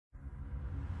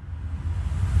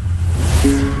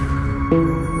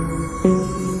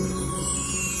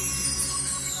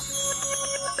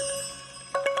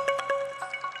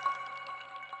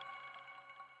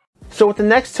So with the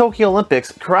next Tokyo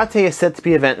Olympics, karate is set to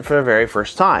be an event for the very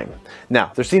first time.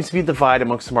 Now, there seems to be a divide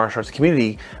amongst the martial arts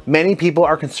community. Many people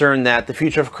are concerned that the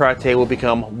future of karate will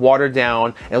become watered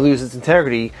down and lose its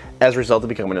integrity as a result of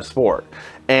becoming a sport.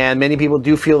 And many people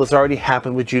do feel this already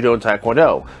happened with judo and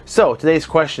taekwondo. So today's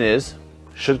question is,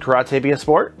 should karate be a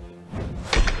sport?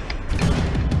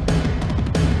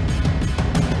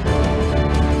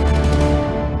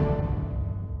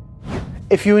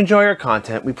 If you enjoy our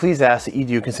content, we please ask that you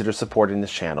do consider supporting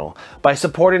this channel. By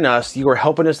supporting us, you are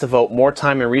helping us devote more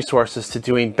time and resources to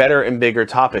doing better and bigger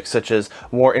topics, such as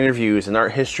more interviews and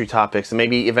art history topics, and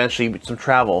maybe eventually some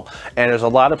travel. And there's a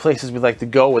lot of places we'd like to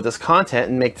go with this content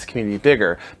and make this community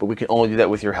bigger, but we can only do that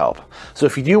with your help. So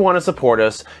if you do want to support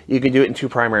us, you can do it in two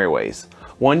primary ways.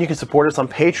 One, you can support us on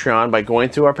Patreon by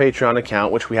going to our Patreon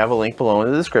account, which we have a link below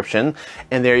in the description,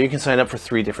 and there you can sign up for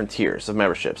 3 different tiers of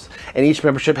memberships. And each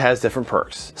membership has different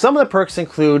perks. Some of the perks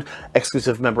include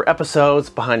exclusive member episodes,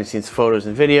 behind-the-scenes photos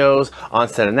and videos,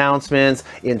 on-set announcements,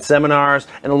 in seminars,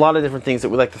 and a lot of different things that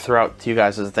we'd like to throw out to you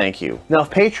guys as a thank you. Now, if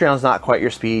Patreon's not quite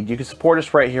your speed, you can support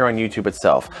us right here on YouTube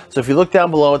itself. So if you look down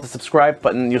below at the subscribe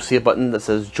button, you'll see a button that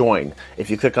says join.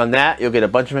 If you click on that, you'll get a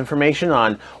bunch of information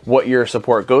on what your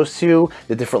support goes to,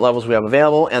 the different levels we have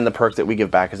available, and the perks that we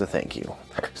give back as a thank you.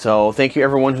 So thank you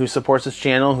everyone who supports this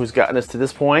channel, who's gotten us to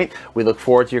this point. We look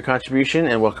forward to your contribution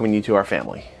and welcoming you to our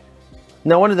family.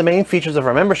 Now, one of the main features of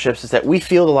our memberships is that we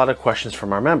field a lot of questions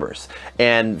from our members,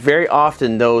 and very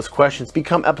often those questions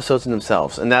become episodes in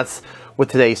themselves, and that's with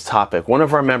today's topic. One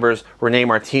of our members, Renee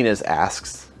Martinez,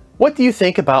 asks, what do you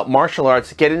think about martial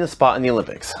arts getting a spot in the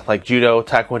Olympics, like judo,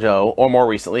 taekwondo, or more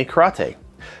recently, karate?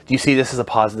 Do you see this as a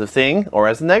positive thing or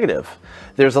as a negative?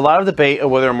 There's a lot of debate of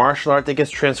whether a martial art that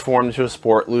gets transformed into a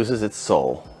sport loses its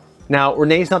soul. Now,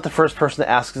 Renee's not the first person to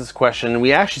ask this question.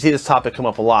 We actually see this topic come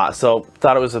up a lot, so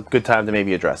thought it was a good time to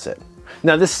maybe address it.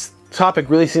 Now, this topic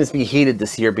really seems to be heated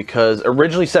this year because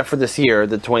originally set for this year,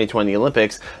 the 2020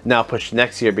 Olympics, now pushed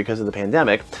next year because of the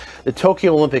pandemic, the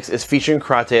Tokyo Olympics is featuring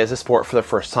karate as a sport for the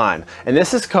first time. And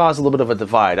this has caused a little bit of a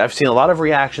divide. I've seen a lot of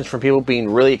reactions from people being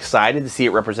really excited to see it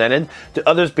represented, to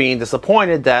others being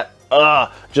disappointed that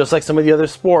just like some of the other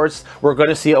sports, we're going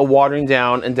to see a watering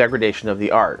down and degradation of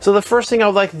the art. So the first thing I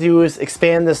would like to do is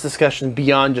expand this discussion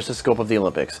beyond just the scope of the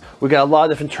Olympics. We've got a lot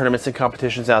of different tournaments and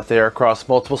competitions out there across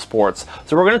multiple sports.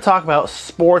 So we're going to talk about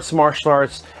sports martial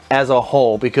arts as a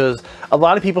whole, because a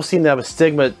lot of people seem to have a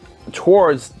stigma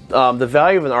towards the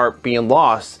value of an art being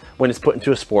lost when it's put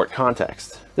into a sport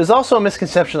context. There's also a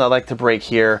misconception I'd like to break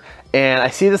here, and I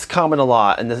see this common a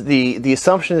lot, and the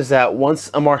assumption is that once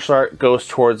a martial art goes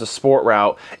towards a sport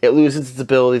route, it loses its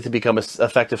ability to become an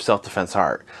effective self-defense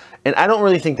art. And I don't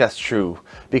really think that's true,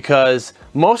 because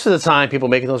most of the time people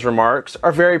making those remarks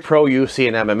are very pro UFC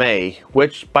and MMA,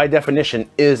 which by definition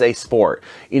is a sport.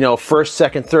 You know, first,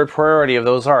 second, third priority of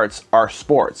those arts are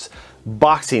sports.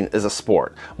 Boxing is a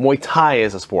sport. Muay Thai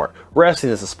is a sport.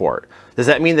 Wrestling is a sport. Does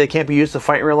that mean they can't be used to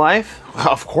fight in real life?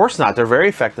 Of course not. They're very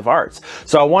effective arts.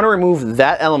 So I want to remove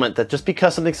that element that just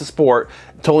because something's a sport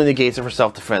totally negates it for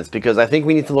self-defense, because I think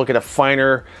we need to look at a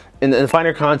finer, in a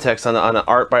finer context on an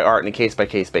art by art and a case by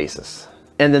case basis.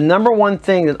 And the number one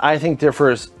thing that I think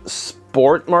differs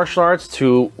sport martial arts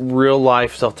to real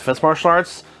life self-defense martial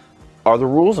arts are the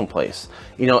rules in place.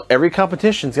 You know, every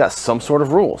competition's got some sort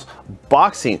of rules.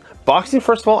 Boxing,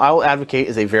 first of all, I will advocate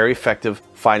is a very effective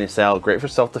fighting style, great for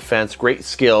self-defense, great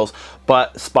skills,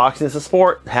 but boxing as a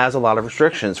sport has a lot of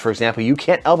restrictions. For example, you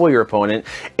can't elbow your opponent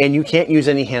and you can't use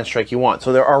any hand strike you want.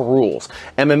 So there are rules.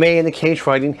 MMA and the cage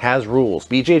fighting has rules.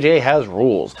 BJJ has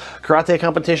rules. Karate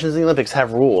competitions in the Olympics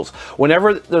have rules.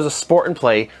 Whenever there's a sport in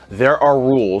play, there are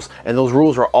rules, and those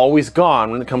rules are always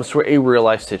gone when it comes to a real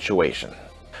life situation.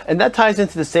 And that ties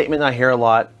into the statement I hear a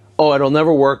lot, oh, it'll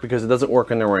never work because it doesn't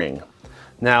work in the ring.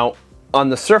 Now, on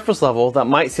the surface level, that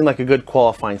might seem like a good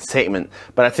qualifying statement,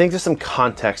 but I think there's some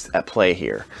context at play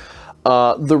here.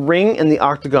 The ring and the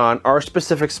octagon are a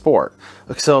specific sport.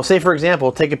 So say, for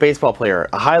example, take a baseball player,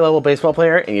 a high-level baseball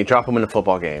player, and you drop him in a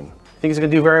football game. Think he's going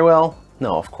to do very well?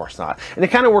 No, of course not. And it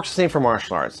kind of works the same for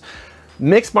martial arts.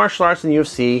 Mixed martial arts in the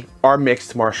UFC are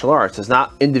mixed martial arts. It's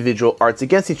not individual arts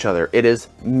against each other. It is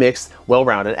mixed,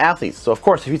 well-rounded athletes. So of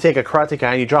course, if you take a karate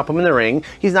guy and you drop him in the ring,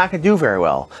 he's not going to do very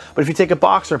well. But if you take a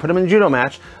boxer and put him in a judo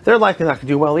match, they're likely not going to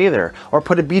do well either. Or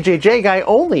put a BJJ guy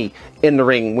only in the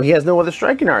ring when he has no other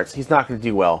striking arts, he's not going to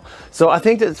do well. So I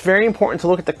think that it's very important to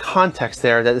look at the context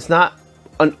there, that it's not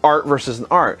an art versus an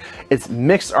art. It's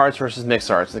mixed arts versus mixed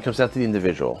arts, and it comes down to the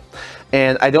individual.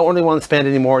 And I don't really want to spend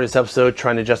any more of this episode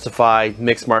trying to justify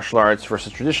mixed martial arts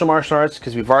versus traditional martial arts,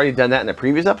 because we've already done that in a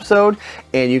previous episode,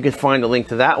 and you can find a link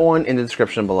to that one in the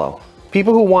description below.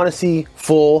 People who want to see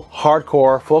full,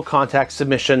 hardcore, full contact,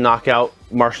 submission, knockout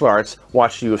martial arts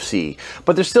watch UFC.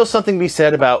 But there's still something to be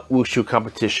said about wushu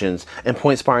competitions and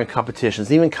point sparring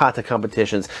competitions, even kata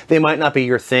competitions. They might not be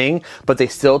your thing, but they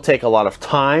still take a lot of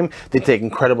time, they take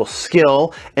incredible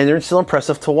skill, and they're still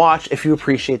impressive to watch if you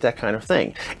appreciate that kind of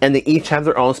thing. And they each have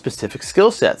their own specific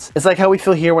skill sets. It's like how we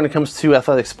feel here when it comes to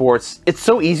athletic sports. It's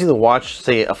so easy to watch,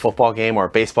 say, a football game or a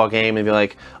baseball game and be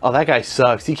like, oh, that guy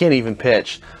sucks, he can't even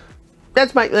pitch.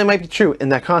 That might be true in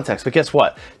that context, but guess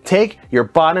what? Take your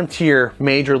bottom tier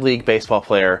major league baseball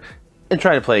player and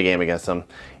try to play a game against him.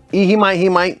 He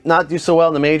might not do so well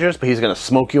in the majors, but he's going to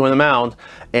smoke you on the mound.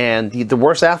 And the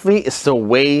worst athlete is still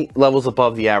way levels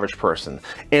above the average person.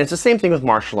 And it's the same thing with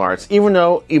martial arts. Even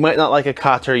though you might not like a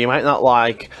kata, you might not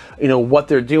like, you know, what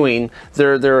they're doing,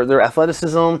 their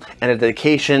athleticism and their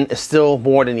dedication is still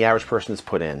more than the average person has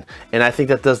put in. And I think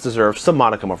that does deserve some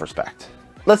modicum of respect.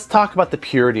 Let's talk about the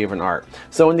purity of an art.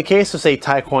 So in the case of, say,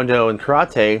 Taekwondo and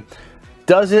Karate,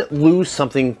 does it lose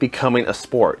something becoming a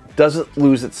sport? Does it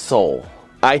lose its soul?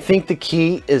 I think the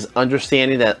key is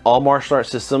understanding that all martial arts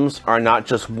systems are not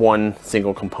just one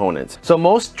single component. So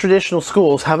most traditional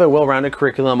schools have a well-rounded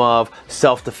curriculum of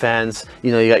self-defense.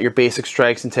 You know, you got your basic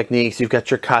strikes and techniques, you've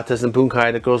got your katas and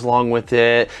bunkai that goes along with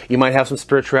it. You might have some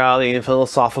spirituality and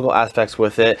philosophical aspects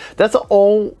with it. That's a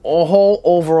whole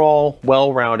overall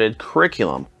well-rounded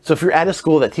curriculum. So if you're at a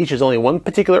school that teaches only one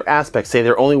particular aspect, say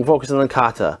they're only focusing on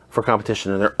kata for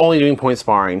competition and they're only doing point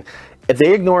sparring, if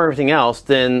they ignore everything else,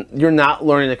 then you're not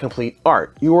learning a complete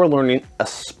art. You are learning a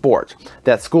sport.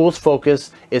 That school's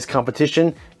focus is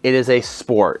competition. It is a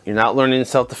sport. You're not learning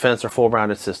self-defense or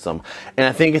full-rounded system. And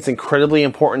I think it's incredibly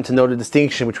important to know the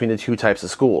distinction between the two types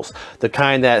of schools. The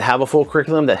kind that have a full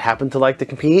curriculum that happen to like to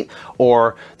compete,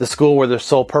 or the school where their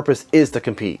sole purpose is to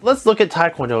compete. Let's look at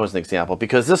Taekwondo as an example,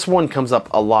 because this one comes up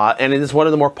a lot, and it is one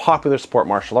of the more popular sport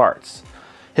martial arts.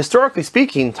 Historically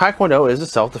speaking, Taekwondo is a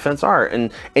self-defense art,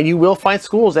 and you will find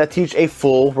schools that teach a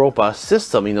full, robust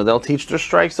system. You know, they'll teach their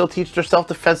strikes, they'll teach their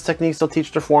self-defense techniques, they'll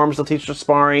teach their forms, they'll teach their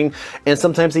sparring, and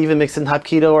sometimes they even mix in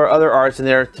Hapkido or other arts in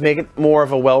there to make it more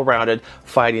of a well-rounded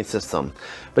fighting system.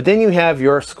 But then you have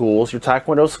your schools, your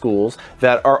Taekwondo schools,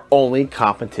 that are only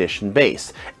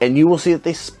competition-based. And you will see that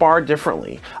they spar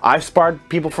differently. I've sparred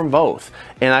people from both.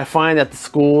 And I find that the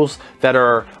schools that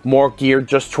are more geared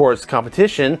just towards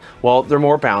competition, well, they're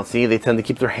more bouncy. They tend to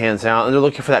keep their hands out, and they're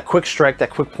looking for that quick strike, that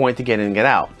quick point to get in and get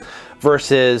out.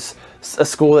 Versus a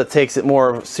school that takes it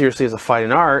more seriously as a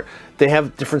fighting art, they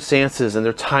have different stances and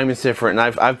their timing is different.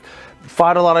 And I've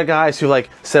fought a lot of guys who like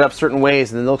set up certain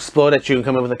ways and then they'll explode at you and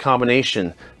come in with a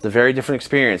combination. It's a very different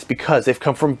experience because they've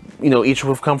come from, you know, each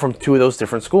have come from two of those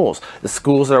different schools. The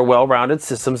schools that are well-rounded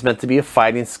systems meant to be a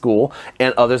fighting school,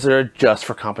 and others that are just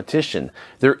for competition.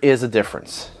 There is a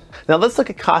difference. Now let's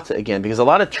look at kata again, because a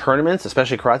lot of tournaments,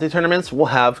 especially karate tournaments, will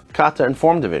have kata and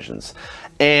form divisions.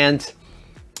 And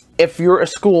if you're a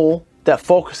school that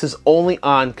focuses only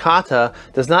on kata,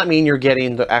 does not mean you're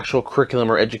getting the actual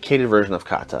curriculum or educated version of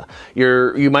kata.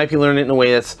 You might be learning it in a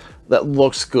way that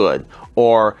looks good,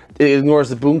 or it ignores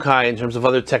the bunkai in terms of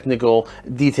other technical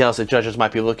details that judges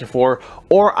might be looking for.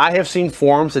 Or I have seen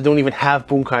forms that don't even have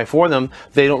bunkai for them.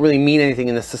 They don't really mean anything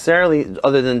necessarily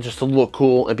other than just to look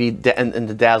cool and and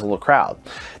to dazzle a crowd.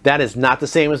 That is not the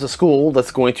same as a school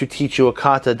that's going to teach you a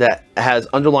kata that has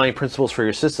underlying principles for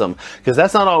your system, because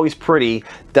that's not always pretty.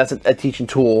 That's a teaching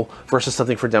tool versus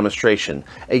something for demonstration.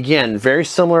 Again, very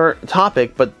similar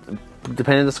topic, but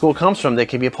depending on the school it comes from, they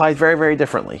can be applied very, very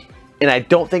differently. And I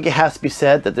don't think it has to be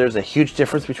said that there's a huge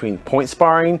difference between point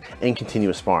sparring and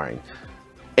continuous sparring.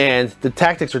 And the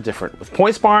tactics are different. With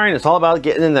point sparring, it's all about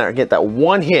getting in there, get that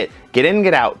one hit, get in,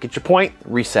 get out, get your point,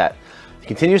 reset.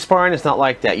 Continuous sparring is not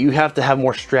like that. You have to have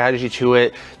more strategy to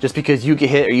it. Just because you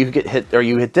get hit or you get hit or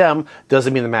you hit them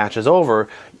doesn't mean the match is over.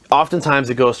 Oftentimes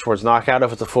it goes towards knockout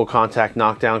if it's a full contact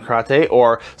knockdown karate,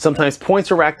 or sometimes points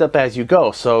are racked up as you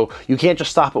go. So you can't just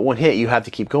stop at one hit, you have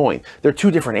to keep going. They're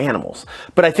two different animals.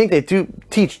 But I think they do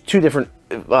teach two different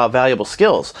valuable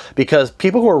skills, because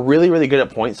people who are really, really good at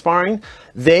point sparring,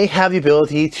 they have the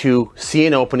ability to see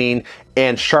an opening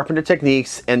and sharpen their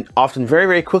techniques, and often very,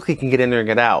 very quickly can get in there and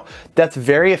get out. That's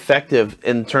very effective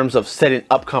in terms of setting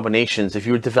up combinations if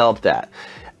you would develop that.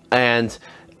 And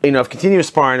you know, if continuous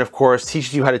sparring, of course,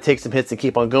 teaches you how to take some hits and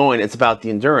keep on going, it's about the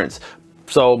endurance.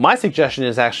 So my suggestion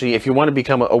is actually, if you want to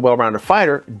become a well-rounded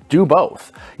fighter, do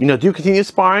both. You know, do continuous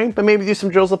sparring, but maybe do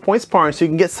some drills of point sparring so you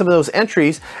can get some of those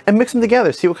entries and mix them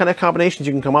together, see what kind of combinations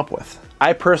you can come up with.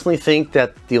 I personally think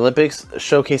that the Olympics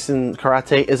showcasing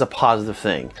karate is a positive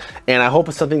thing. And I hope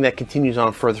it's something that continues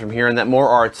on further from here and that more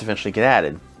arts eventually get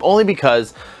added. Only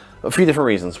because, a few different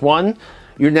reasons. One,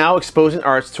 You're now exposing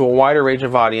arts to a wider range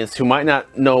of audience who might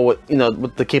not know what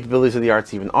the capabilities of the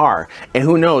arts even are. And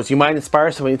who knows, you might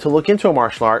inspire somebody to look into a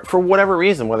martial art for whatever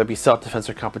reason, whether it be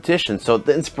self-defense or competition. So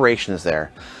the inspiration is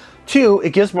there. 2,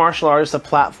 it gives martial artists a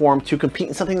platform to compete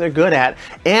in something they're good at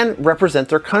and represent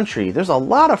their country. There's a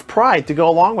lot of pride to go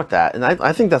along with that, and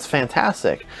I think that's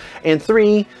fantastic. And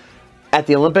 3, at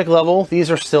the Olympic level,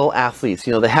 these are still athletes.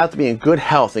 They have to be in good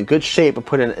health and good shape and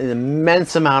put in an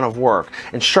immense amount of work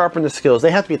and sharpen the skills.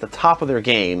 They have to be at the top of their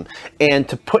game. And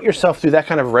to put yourself through that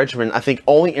kind of regimen, I think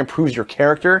only improves your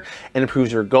character and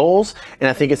improves your goals. And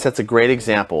I think it sets a great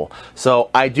example. So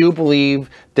I do believe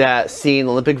that seeing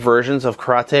Olympic versions of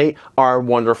karate are a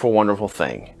wonderful, wonderful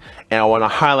thing. And I want to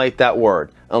highlight that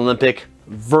word, Olympic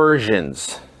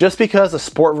versions. Just because a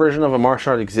sport version of a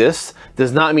martial art exists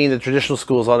does not mean that traditional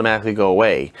schools automatically go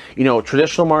away.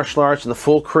 Traditional martial arts and the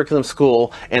full curriculum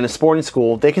school and the sporting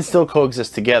school, they can still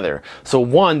coexist together. So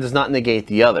one does not negate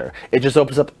the other. It just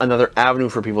opens up another avenue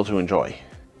for people to enjoy.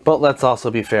 But let's also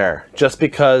be fair. Just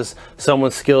because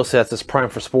someone's skill sets is prime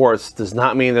for sports does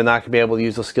not mean they're not going to be able to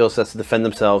use those skill sets to defend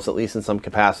themselves, at least in some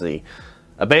capacity.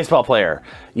 A baseball player,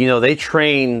 they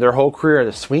train their whole career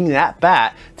to swing that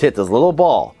bat to hit this little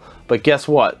ball. But guess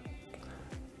what?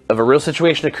 If a real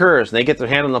situation occurs and they get their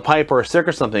hand on the pipe or a stick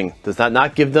or something, does that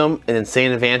not give them an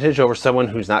insane advantage over someone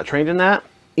who's not trained in that?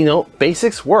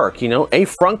 Basics work. A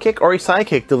front kick or a side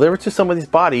kick delivered to somebody's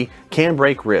body can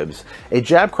break ribs. A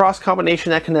jab cross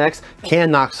combination that connects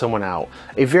can knock someone out.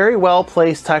 A very well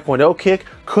placed Taekwondo kick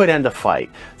could end a fight.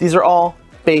 These are all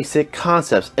basic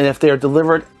concepts, and if they are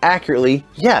delivered accurately,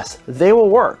 yes, they will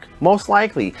work. Most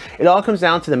likely. It all comes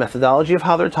down to the methodology of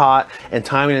how they're taught and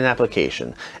timing and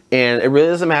application. And it really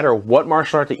doesn't matter what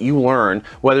martial art that you learn,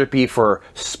 whether it be for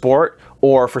sport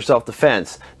or for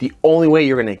self-defense. The only way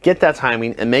you're going to get that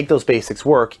timing and make those basics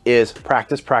work is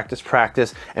practice, practice,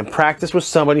 practice, and practice with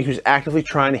somebody who's actively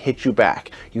trying to hit you back.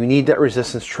 You need that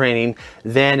resistance training.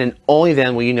 Then and only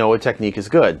then will you know a technique is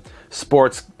good.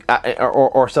 Sports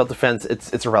or self-defense,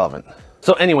 it's irrelevant.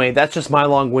 So anyway, that's just my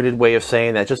long-winded way of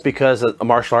saying that just because a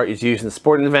martial art is used in a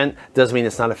sporting event doesn't mean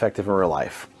it's not effective in real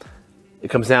life. It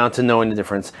comes down to knowing the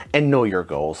difference and know your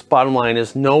goals. Bottom line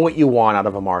is know what you want out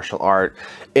of a martial art.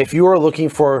 If you are looking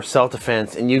for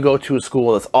self-defense and you go to a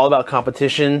school that's all about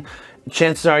competition,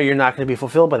 chances are you're not going to be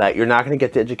fulfilled by that. You're not going to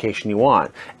get the education you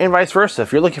want. And vice versa.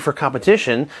 If you're looking for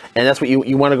competition and that's what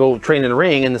you want to go train in the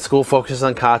ring and the school focuses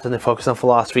on kata and they focus on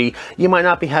philosophy, you might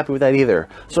not be happy with that either.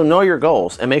 So know your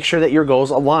goals and make sure that your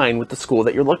goals align with the school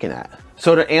that you're looking at.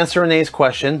 So to answer Renee's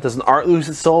question, does an art lose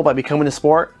its soul by becoming a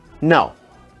sport? No,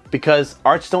 because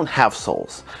arts don't have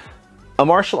souls. A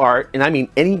martial art, and I mean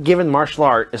any given martial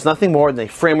art, is nothing more than a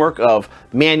framework of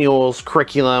manuals,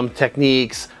 curriculum,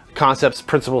 techniques, concepts,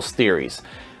 principles, theories.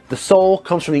 The soul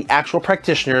comes from the actual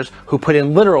practitioners who put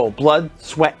in literal blood,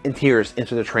 sweat, and tears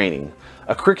into their training.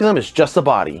 A curriculum is just a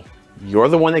body. You're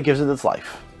the one that gives it its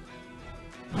life.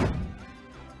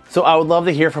 So I would love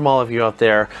to hear from all of you out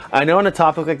there. I know on a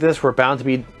topic like this, we're bound to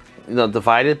be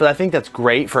divided, but I think that's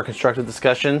great for a constructive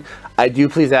discussion. I do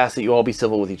please ask that you all be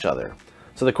civil with each other.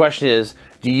 So the question is,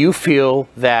 do you feel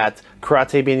that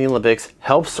karate being in the Olympics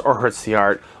helps or hurts the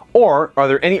art? Or are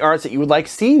there any arts that you would like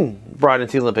seen brought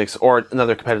into the Olympics or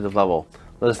another competitive level?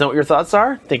 Let us know what your thoughts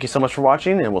are. Thank you so much for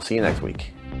watching, and we'll see you next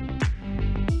week.